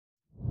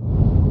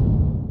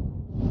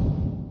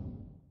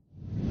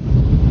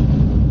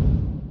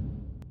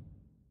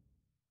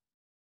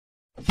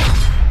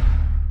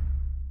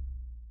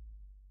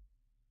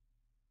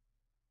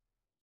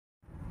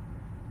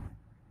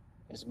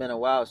It's been a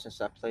while since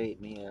I played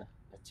me a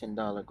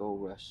 $10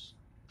 Gold Rush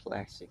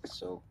Classic,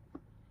 so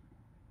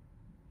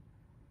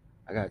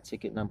I got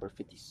ticket number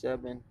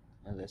 57,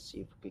 and let's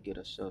see if we could get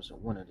ourselves a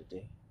winner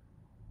today.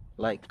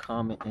 Like,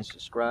 comment, and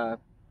subscribe.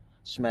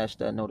 Smash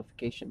that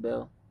notification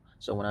bell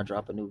so when I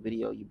drop a new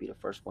video, you'll be the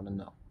first one to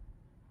know.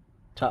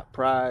 Top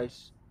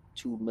prize,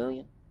 2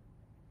 million,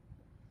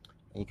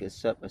 and you can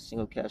accept a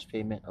single cash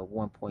payment of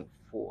 1.4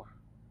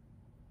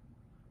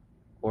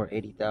 or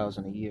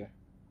 80,000 a year.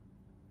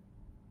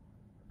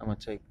 I'm gonna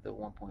take the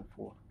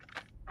 1.4.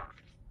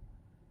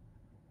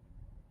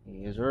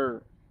 Yes,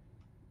 sir.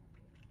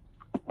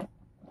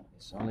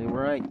 It's only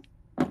right.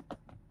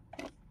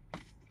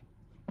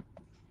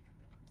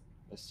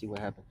 Let's see what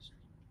happens.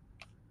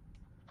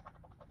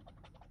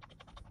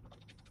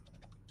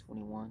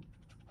 21,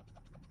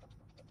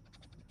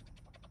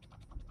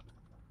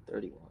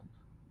 31,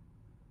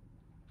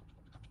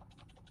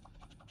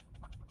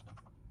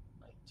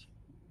 19,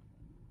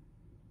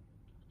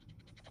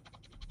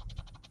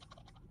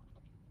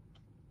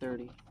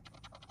 30,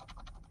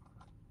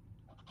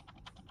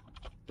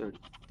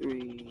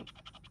 33,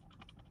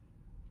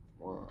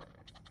 1,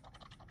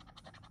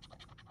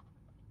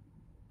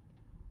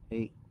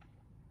 8,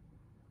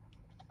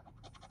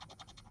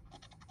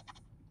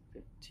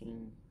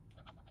 15,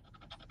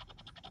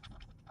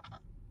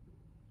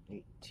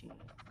 18,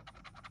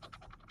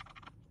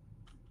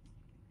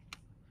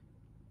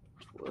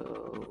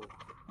 12,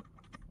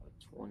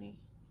 20,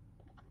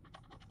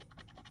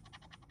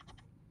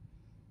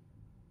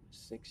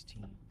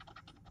 16,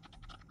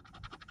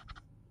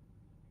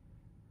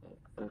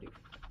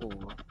 34,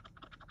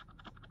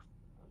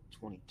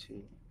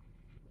 22,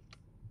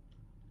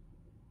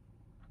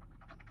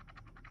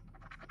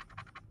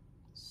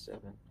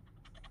 7,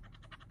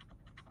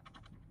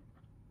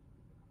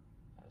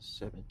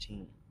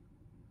 17,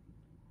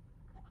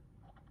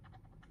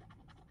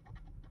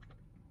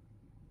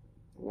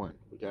 1.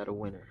 We got a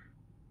winner.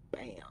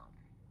 Bam.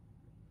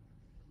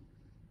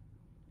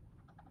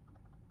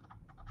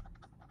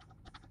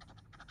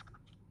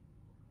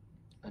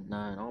 A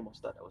 9. I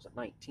almost thought that was a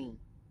 19.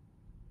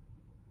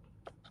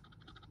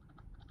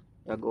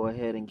 Y'all go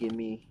ahead and give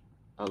me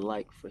a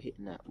like for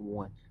hitting that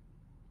 1.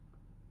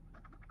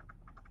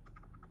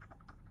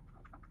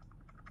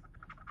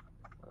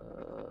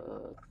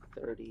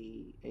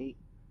 38,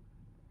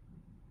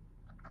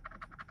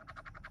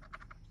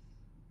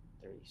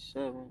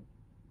 37,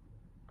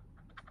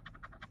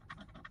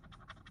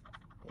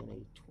 and a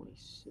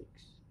 26.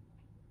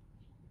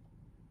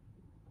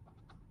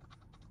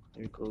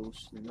 There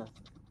goes nothing.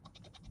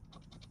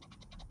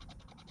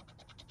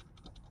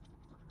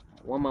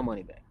 I won my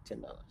money back,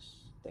 $10.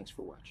 Thanks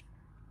for watching.